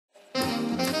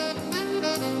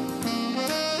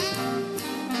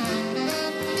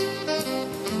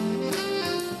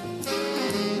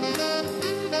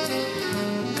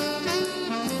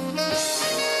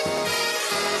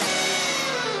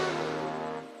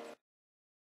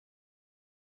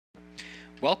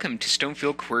Welcome to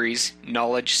Stonefield Query's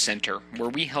Knowledge Center, where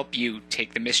we help you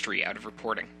take the mystery out of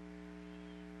reporting.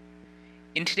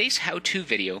 In today's how-to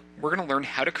video, we're going to learn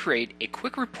how to create a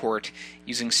quick report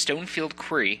using Stonefield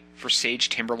Query for Sage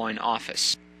Timberline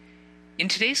Office. In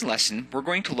today's lesson, we're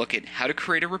going to look at how to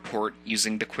create a report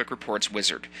using the Quick Reports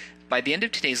wizard. By the end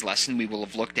of today's lesson, we will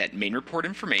have looked at main report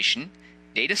information,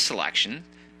 data selection,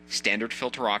 standard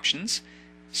filter options,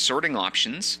 sorting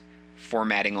options,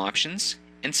 formatting options,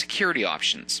 and security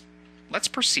options. Let's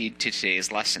proceed to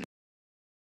today's lesson.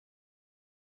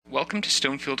 Welcome to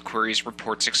Stonefield Query's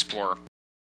Reports Explorer.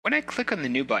 When I click on the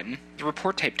New button, the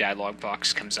Report Type dialog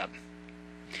box comes up.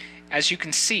 As you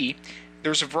can see,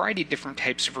 there's a variety of different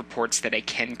types of reports that I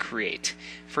can create.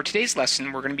 For today's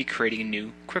lesson, we're going to be creating a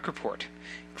new Quick Report.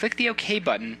 Click the OK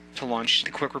button to launch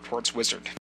the Quick Reports wizard.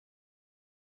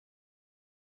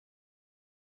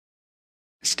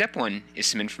 Step 1 is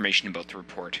some information about the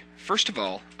report. First of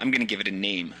all, I'm going to give it a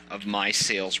name of My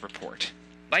Sales Report.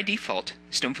 By default,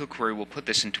 Stonefield Query will put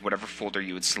this into whatever folder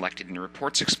you had selected in your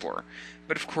Reports Explorer,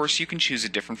 but of course you can choose a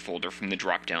different folder from the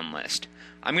drop-down list.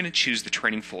 I'm going to choose the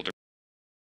training folder.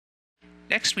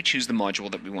 Next, we choose the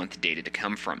module that we want the data to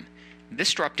come from.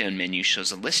 This drop-down menu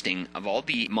shows a listing of all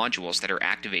the modules that are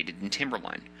activated in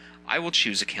Timberline. I will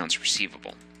choose Accounts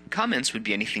Receivable. Comments would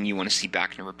be anything you want to see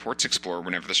back in your Reports Explorer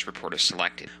whenever this report is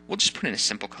selected. We'll just put in a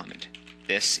simple comment.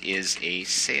 This is a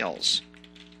sales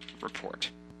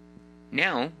report.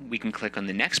 Now we can click on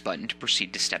the next button to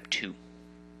proceed to step 2.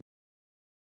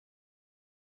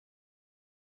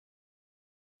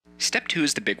 Step 2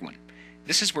 is the big one.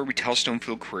 This is where we tell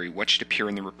Stonefield Query what should appear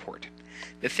in the report.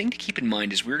 The thing to keep in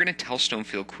mind is we're going to tell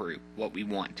Stonefield Query what we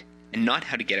want, and not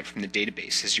how to get it from the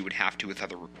database as you would have to with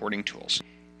other reporting tools.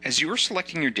 As you are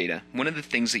selecting your data, one of the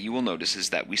things that you will notice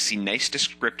is that we see nice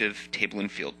descriptive table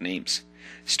and field names.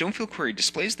 Stonefield Query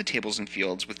displays the tables and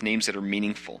fields with names that are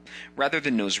meaningful, rather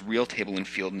than those real table and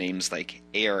field names like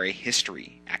ARA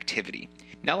history, activity.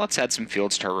 Now let's add some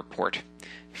fields to our report.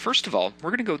 First of all,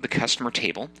 we're going to go to the customer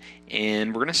table,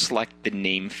 and we're going to select the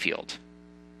name field.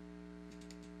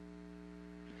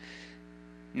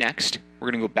 Next,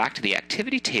 we're going to go back to the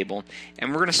activity table,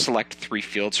 and we're going to select 3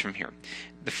 fields from here.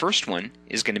 The first one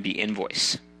is going to be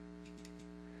invoice.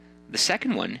 The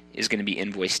second one is going to be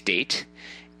invoice date,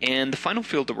 and the final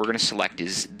field that we're going to select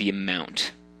is the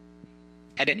amount.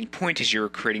 At any point as you're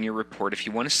creating your report, if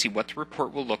you want to see what the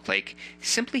report will look like,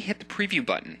 simply hit the preview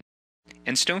button,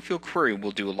 and Stonefield Query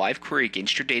will do a live query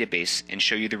against your database and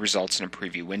show you the results in a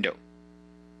preview window.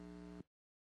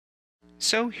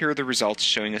 So here are the results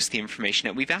showing us the information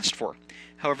that we've asked for.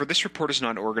 However, this report is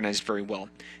not organized very well.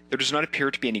 There does not appear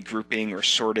to be any grouping or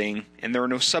sorting, and there are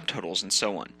no subtotals and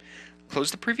so on. Close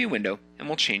the preview window and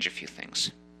we'll change a few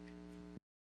things.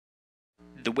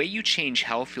 The way you change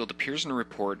how a field appears in a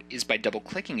report is by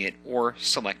double-clicking it or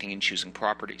selecting and choosing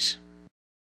Properties.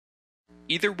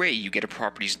 Either way, you get a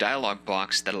Properties dialog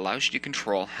box that allows you to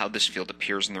control how this field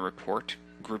appears in the report,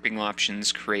 grouping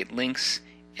options, create links,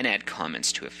 and add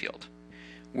comments to a field.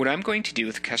 What I'm going to do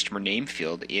with the customer name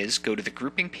field is go to the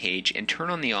grouping page and turn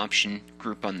on the option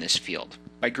Group on this field.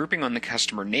 By grouping on the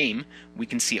customer name, we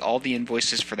can see all the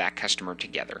invoices for that customer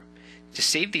together. To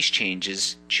save these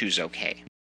changes, choose OK.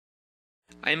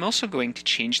 I am also going to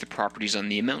change the properties on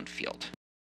the amount field.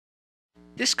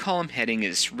 This column heading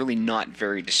is really not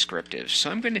very descriptive,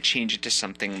 so I'm going to change it to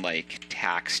something like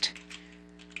taxed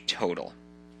total.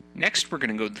 Next, we're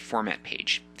going to go to the format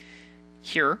page.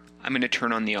 Here, I'm going to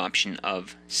turn on the option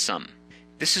of Sum.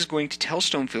 This is going to tell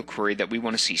Stonefield Query that we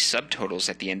want to see subtotals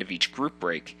at the end of each group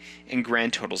break and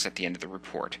grand totals at the end of the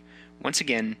report. Once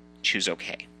again, choose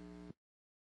OK.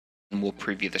 And we'll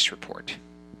preview this report.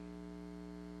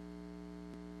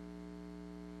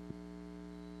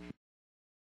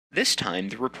 This time,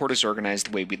 the report is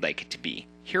organized the way we'd like it to be.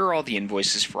 Here are all the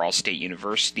invoices for Allstate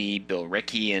University, Bill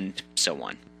Rickey, and so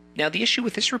on. Now, the issue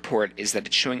with this report is that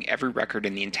it's showing every record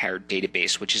in the entire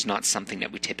database, which is not something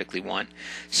that we typically want.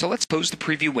 So let's close the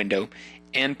preview window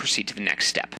and proceed to the next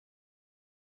step.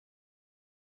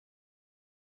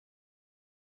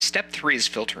 Step 3 is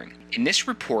filtering. In this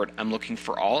report, I'm looking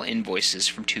for all invoices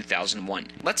from 2001.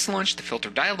 Let's launch the filter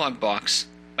dialog box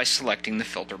by selecting the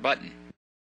filter button.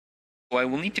 So I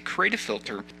will need to create a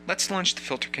filter. Let's launch the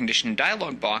filter condition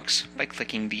dialog box by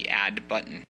clicking the Add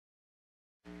button.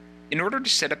 In order to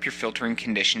set up your filtering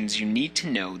conditions, you need to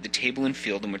know the table and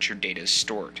field in which your data is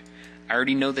stored. I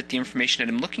already know that the information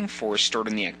that I'm looking for is stored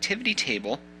in the activity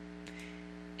table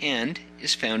and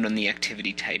is found on the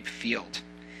activity type field.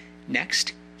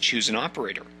 Next, choose an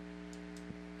operator.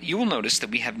 you will notice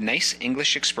that we have nice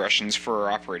English expressions for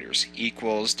our operators: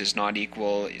 equals, does not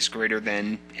equal, is greater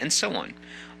than, and so on.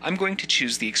 I'm going to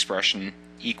choose the expression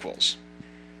equals.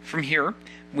 From here,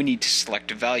 we need to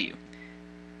select a value.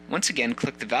 Once again,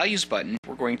 click the Values button.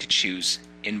 We're going to choose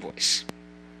Invoice.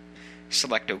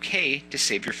 Select OK to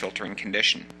save your filtering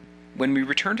condition. When we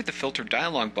return to the Filter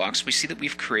dialog box, we see that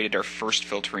we've created our first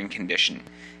filtering condition.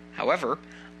 However,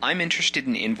 I'm interested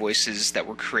in invoices that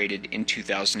were created in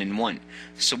 2001,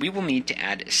 so we will need to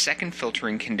add a second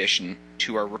filtering condition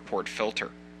to our report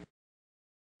filter.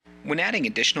 When adding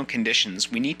additional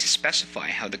conditions, we need to specify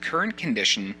how the current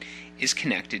condition is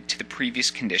connected to the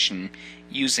previous condition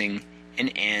using an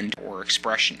AND or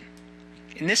expression.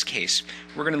 In this case,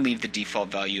 we're going to leave the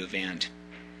default value of AND.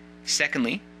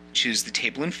 Secondly, choose the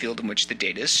table and field in which the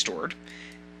data is stored.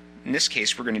 In this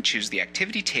case, we're going to choose the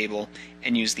activity table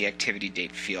and use the activity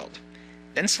date field.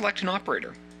 Then select an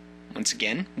operator. Once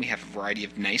again, we have a variety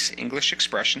of nice English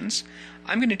expressions.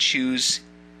 I'm going to choose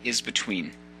is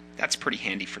between. That's pretty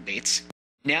handy for dates.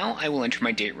 Now I will enter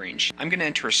my date range. I'm going to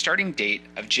enter a starting date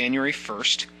of January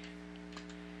 1st,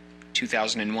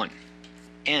 2001.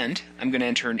 And I'm going to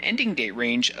enter an ending date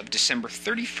range of December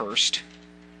 31st,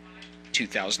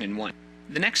 2001.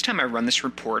 The next time I run this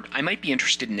report, I might be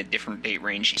interested in a different date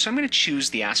range, so I'm going to choose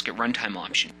the Ask at Runtime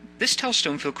option. This tells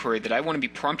Stonefield Query that I want to be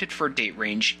prompted for a date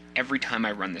range every time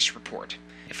I run this report.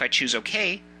 If I choose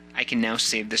OK, I can now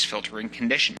save this filtering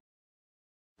condition.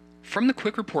 From the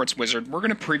Quick Reports wizard, we're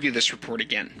going to preview this report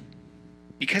again.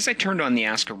 Because I turned on the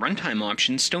Ask at Runtime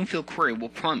option, Stonefield Query will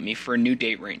prompt me for a new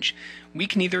date range. We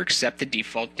can either accept the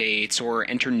default dates or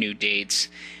enter new dates,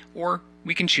 or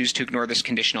we can choose to ignore this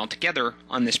condition altogether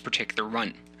on this particular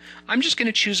run. I'm just going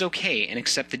to choose OK and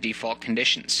accept the default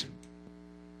conditions.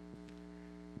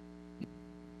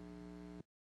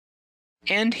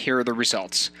 And here are the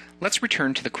results. Let's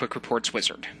return to the Quick Reports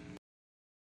wizard.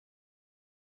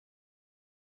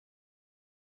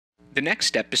 The next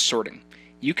step is sorting.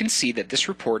 You can see that this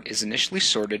report is initially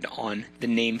sorted on the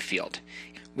name field.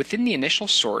 Within the initial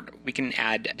sort, we can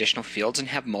add additional fields and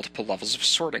have multiple levels of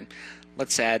sorting.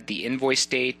 Let's add the invoice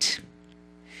date,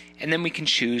 and then we can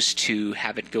choose to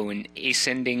have it go in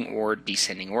ascending or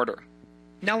descending order.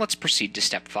 Now let's proceed to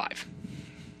step 5.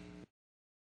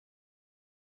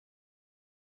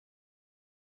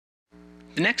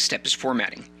 The next step is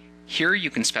formatting. Here you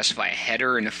can specify a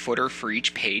header and a footer for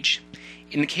each page.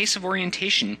 In the case of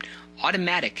orientation,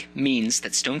 automatic means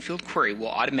that Stonefield Query will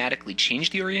automatically change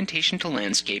the orientation to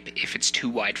landscape if it's too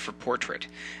wide for portrait,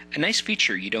 a nice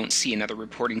feature you don't see in other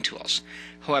reporting tools.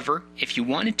 However, if you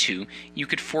wanted to, you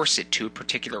could force it to a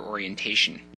particular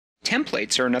orientation.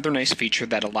 Templates are another nice feature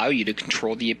that allow you to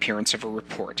control the appearance of a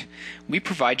report. We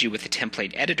provide you with a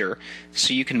template editor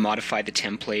so you can modify the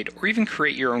template or even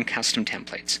create your own custom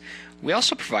templates. We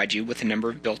also provide you with a number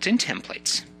of built-in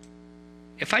templates.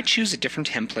 If I choose a different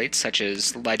template, such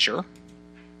as Ledger,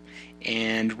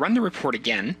 and run the report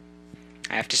again,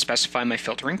 I have to specify my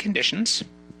filtering conditions.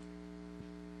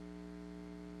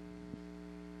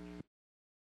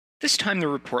 This time the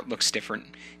report looks different.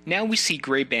 Now we see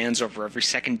gray bands over every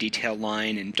second detail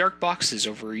line and dark boxes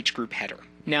over each group header.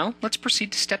 Now let's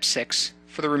proceed to step 6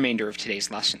 for the remainder of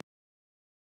today's lesson.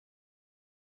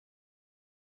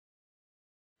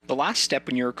 The last step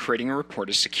when you're creating a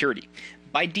report is security.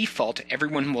 By default,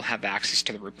 everyone will have access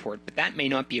to the report, but that may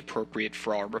not be appropriate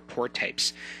for all report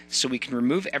types, so we can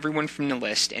remove everyone from the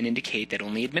list and indicate that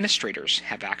only administrators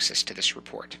have access to this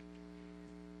report.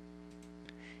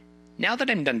 Now that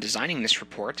I'm done designing this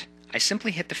report, I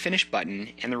simply hit the Finish button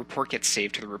and the report gets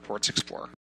saved to the Reports Explorer.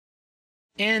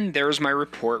 And there's my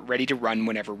report ready to run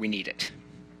whenever we need it.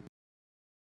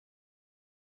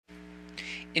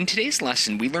 In today's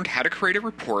lesson, we learned how to create a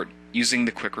report using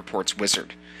the Quick Reports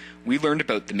wizard. We learned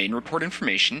about the main report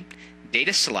information,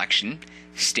 data selection,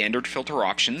 standard filter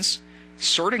options,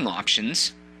 sorting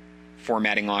options,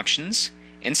 formatting options,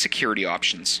 and security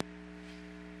options.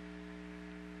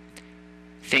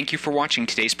 Thank you for watching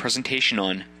today's presentation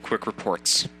on Quick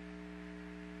Reports.